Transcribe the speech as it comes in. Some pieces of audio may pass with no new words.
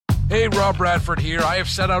Hey, Rob Bradford here. I have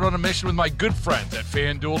set out on a mission with my good friends at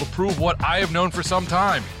FanDuel to prove what I have known for some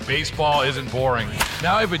time. Baseball isn't boring.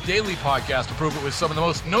 Now I have a daily podcast to prove it with some of the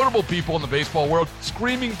most notable people in the baseball world,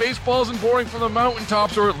 screaming baseball isn't boring from the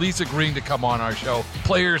mountaintops, or at least agreeing to come on our show.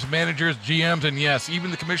 Players, managers, GMs, and yes, even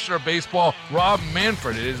the commissioner of baseball, Rob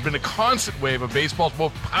Manfred. It has been a constant wave of baseball's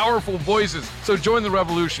most powerful voices. So join the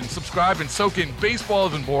revolution. Subscribe and soak in Baseball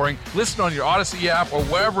Isn't Boring. Listen on your Odyssey app or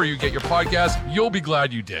wherever you get your podcasts. You'll be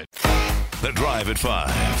glad you did. The Drive at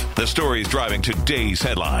 5. The stories driving today's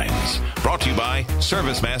headlines. Brought to you by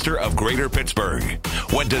ServiceMaster of Greater Pittsburgh.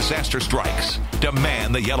 When disaster strikes,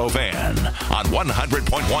 demand the yellow van on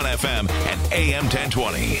 100.1 FM and AM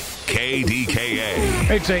 1020. KDKA.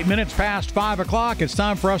 It's 8 minutes past 5 o'clock. It's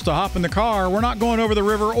time for us to hop in the car. We're not going over the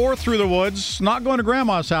river or through the woods. Not going to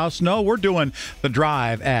Grandma's house. No, we're doing the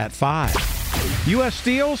Drive at 5. U.S.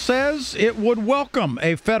 Steel says it would welcome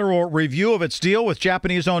a federal review of its deal with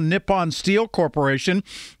Japanese-owned Nippon Steel Corporation.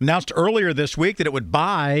 Announced earlier this week that it would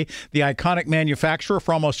buy the iconic manufacturer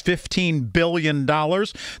for almost $15 billion.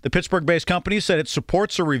 The Pittsburgh-based company said it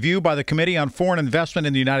supports a review by the Committee on Foreign Investment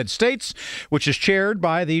in the United States, which is chaired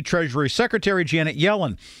by the Treasury Secretary Janet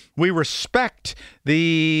Yellen. We respect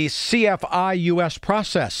the CFI-US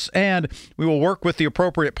process, and we will work with the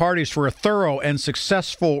appropriate parties for a thorough and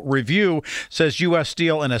successful review, says U.S.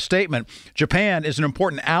 Steel in a statement. Japan is an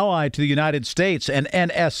important ally to the United States, and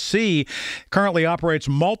NSC currently operates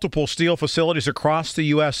multiple steel facilities across the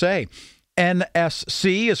USA.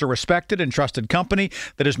 NSC is a respected and trusted company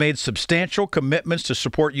that has made substantial commitments to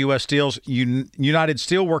support U.S. Steel's United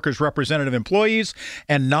Steelworkers representative employees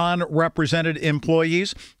and non-represented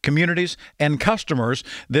employees, communities, and customers.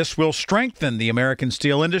 This will strengthen the American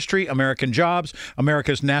steel industry, American jobs,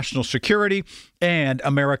 America's national security, and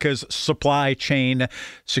America's supply chain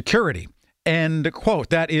security. End quote.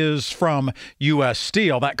 That is from U.S.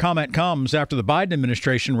 Steel. That comment comes after the Biden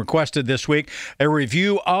administration requested this week a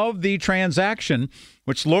review of the transaction,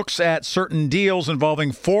 which looks at certain deals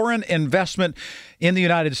involving foreign investment in the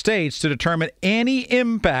United States to determine any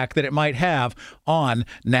impact that it might have on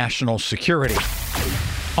national security.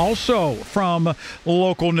 Also from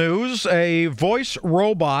local news, a voice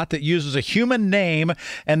robot that uses a human name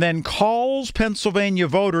and then calls Pennsylvania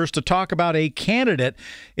voters to talk about a candidate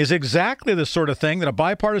is exactly the sort of thing that a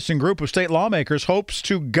bipartisan group of state lawmakers hopes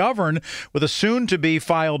to govern with a soon-to-be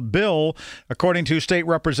filed bill, according to State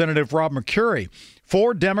Representative Rob McCreary.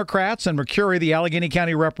 4 Democrats and McCreary, the Allegheny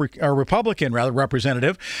County Republican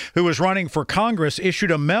representative, who is running for Congress,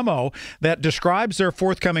 issued a memo that describes their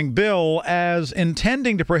forthcoming bill as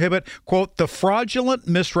intending to prohibit, quote, the fraudulent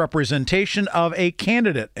misrepresentation of a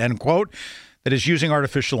candidate, end quote, that is using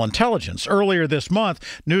artificial intelligence. Earlier this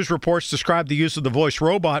month, news reports described the use of the voice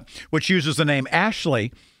robot, which uses the name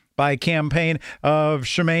Ashley, by a campaign of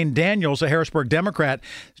Shemaine Daniels, a Harrisburg Democrat,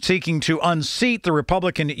 seeking to unseat the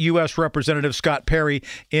Republican U.S. Representative Scott Perry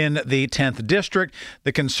in the 10th District.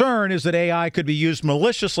 The concern is that AI could be used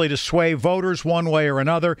maliciously to sway voters one way or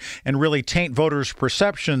another and really taint voters'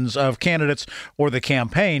 perceptions of candidates or the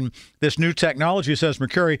campaign. This new technology, says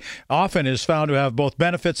McCreary, often is found to have both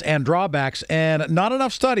benefits and drawbacks, and not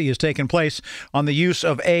enough study has taken place on the use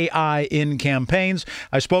of AI in campaigns.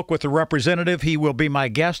 I spoke with the representative. He will be my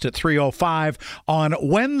guest at 3:05 on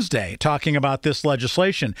Wednesday, talking about this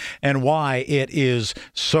legislation and why it is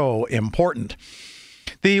so important.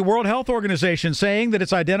 The World Health Organization saying that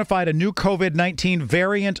it's identified a new COVID-19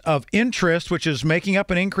 variant of interest, which is making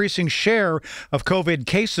up an increasing share of COVID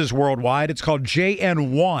cases worldwide. It's called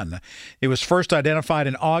JN1. It was first identified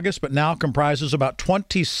in August, but now comprises about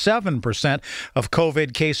 27% of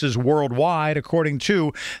COVID cases worldwide, according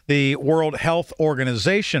to the World Health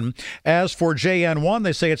Organization. As for JN1,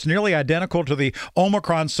 they say it's nearly identical to the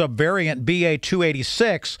Omicron subvariant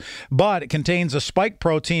BA286, but it contains a spike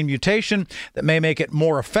protein mutation that may make it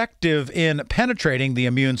more effective in penetrating the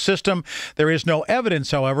immune system. There is no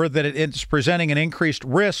evidence, however, that it is presenting an increased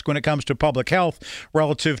risk when it comes to public health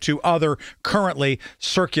relative to other currently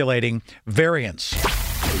circulating variants.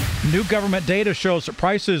 New government data shows that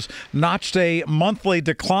prices notched a monthly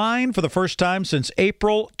decline for the first time since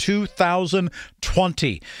April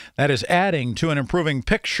 2020. That is adding to an improving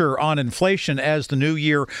picture on inflation as the new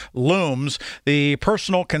year looms. The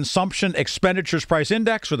Personal Consumption Expenditures Price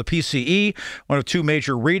Index, or the PCE, one of 2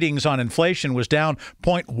 major readings on inflation, was down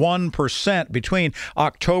 0.1% between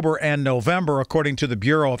October and November, according to the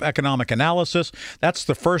Bureau of Economic Analysis. That's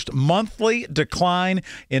the first monthly decline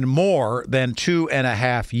in more than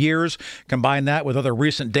 2.5 years. Combine that with other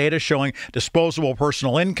recent data showing disposable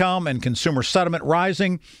personal income and consumer sentiment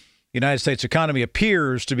rising, The United States economy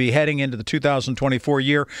appears to be heading into the 2024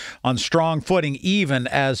 year on strong footing, even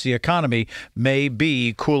as the economy may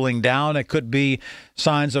be cooling down. It could be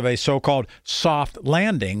signs of a so-called soft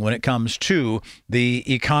landing when it comes to the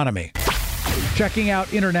economy. Checking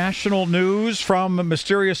out international news, from a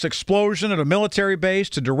mysterious explosion at a military base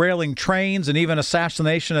to derailing trains and even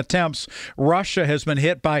assassination attempts, Russia has been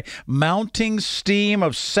hit by mounting steam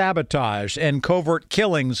of sabotage and covert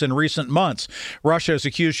killings in recent months. Russia has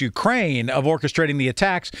accused Ukraine of orchestrating the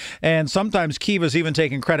attacks, and sometimes Kyiv has even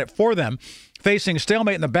taken credit for them. Facing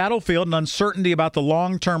stalemate in the battlefield and uncertainty about the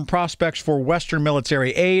long-term prospects for Western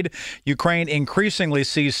military aid, Ukraine increasingly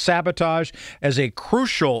sees sabotage as a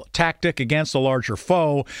crucial tactic against a larger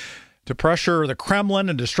foe. To pressure the Kremlin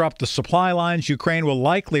and disrupt the supply lines, Ukraine will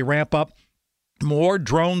likely ramp up more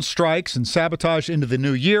drone strikes and sabotage into the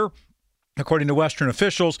new year. According to Western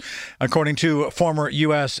officials, according to former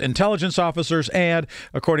U.S. intelligence officers, and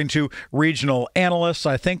according to regional analysts,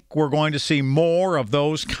 I think we're going to see more of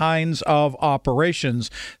those kinds of operations,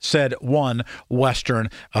 said one Western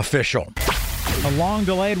official. A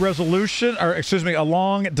long-delayed resolution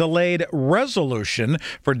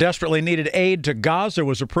for desperately needed aid to Gaza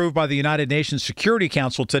was approved by the United Nations Security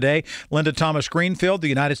Council today. Linda Thomas-Greenfield, the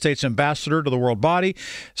United States ambassador to the world body,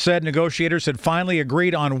 said negotiators had finally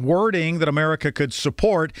agreed on wording that America could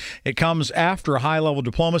support. It comes after high-level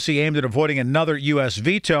diplomacy aimed at avoiding another U.S.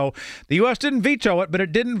 veto. The U.S. didn't veto it, but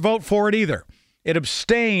it didn't vote for it either. It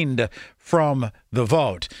abstained from the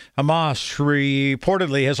vote. Hamas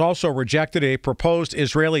reportedly has also rejected a proposed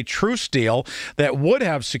Israeli truce deal that would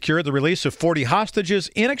have secured the release of 40 hostages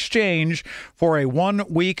in exchange for a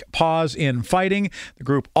one-week pause in fighting. The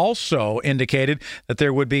group also indicated that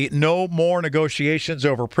there would be no more negotiations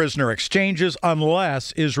over prisoner exchanges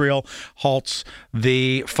unless Israel halts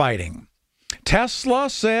the fighting. Tesla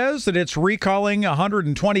says that it's recalling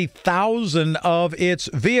 120,000 of its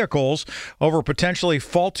vehicles over potentially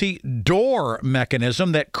faulty door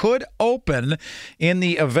mechanism that could open in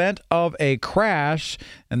the event of a crash,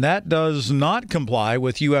 and that does not comply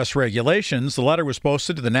with U.S. regulations. The letter was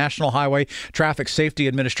posted to the National Highway Traffic Safety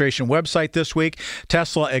Administration website this week.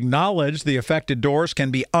 Tesla acknowledged the affected doors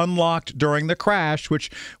can be unlocked during the crash,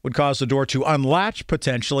 which would cause the door to unlatch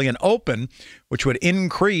potentially and open, which would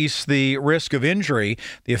increase the risk of injury.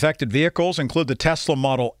 The affected vehicles include the Tesla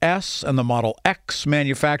Model S and the Model X,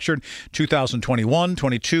 manufactured 2021,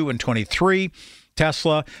 22, and 23.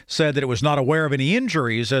 Tesla said that it was not aware of any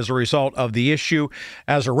injuries as a result of the issue.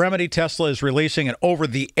 As a remedy, Tesla is releasing an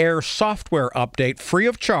over-the-air software update free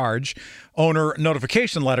of charge. Owner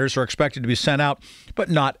notification letters are expected to be sent out, but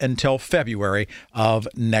not until February of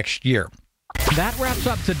next year. That wraps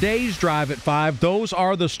up today's Drive at 5. Those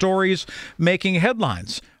are the stories making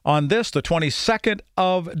headlines on this, the 22nd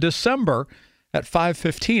of December at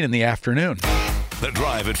 5:15 in the afternoon. The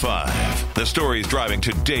Drive at 5. The stories driving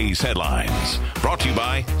today's headlines. Brought to you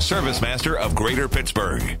by ServiceMaster of Greater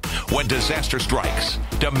Pittsburgh. When disaster strikes,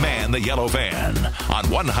 demand the yellow van on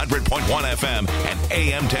 100.1 FM and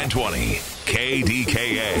AM 1020.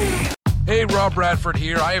 KDKA. Hey, Rob Bradford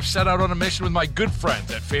here. I have set out on a mission with my good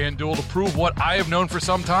friends at FanDuel to prove what I have known for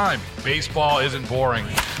some time. Baseball isn't boring.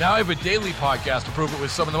 Now I have a daily podcast to prove it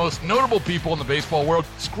with some of the most notable people in the baseball world,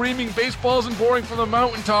 screaming baseball isn't boring from the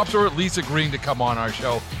mountaintops, or at least agreeing to come on our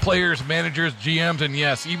show. Players, managers, GMs, and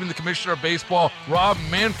yes, even the commissioner of baseball, Rob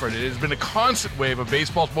Manfred. It has been a constant wave of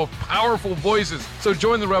baseball's most powerful voices. So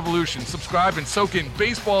join the revolution. Subscribe and soak in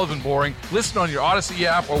Baseball Isn't Boring. Listen on your Odyssey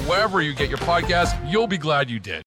app or wherever you get your podcasts. You'll be glad you did.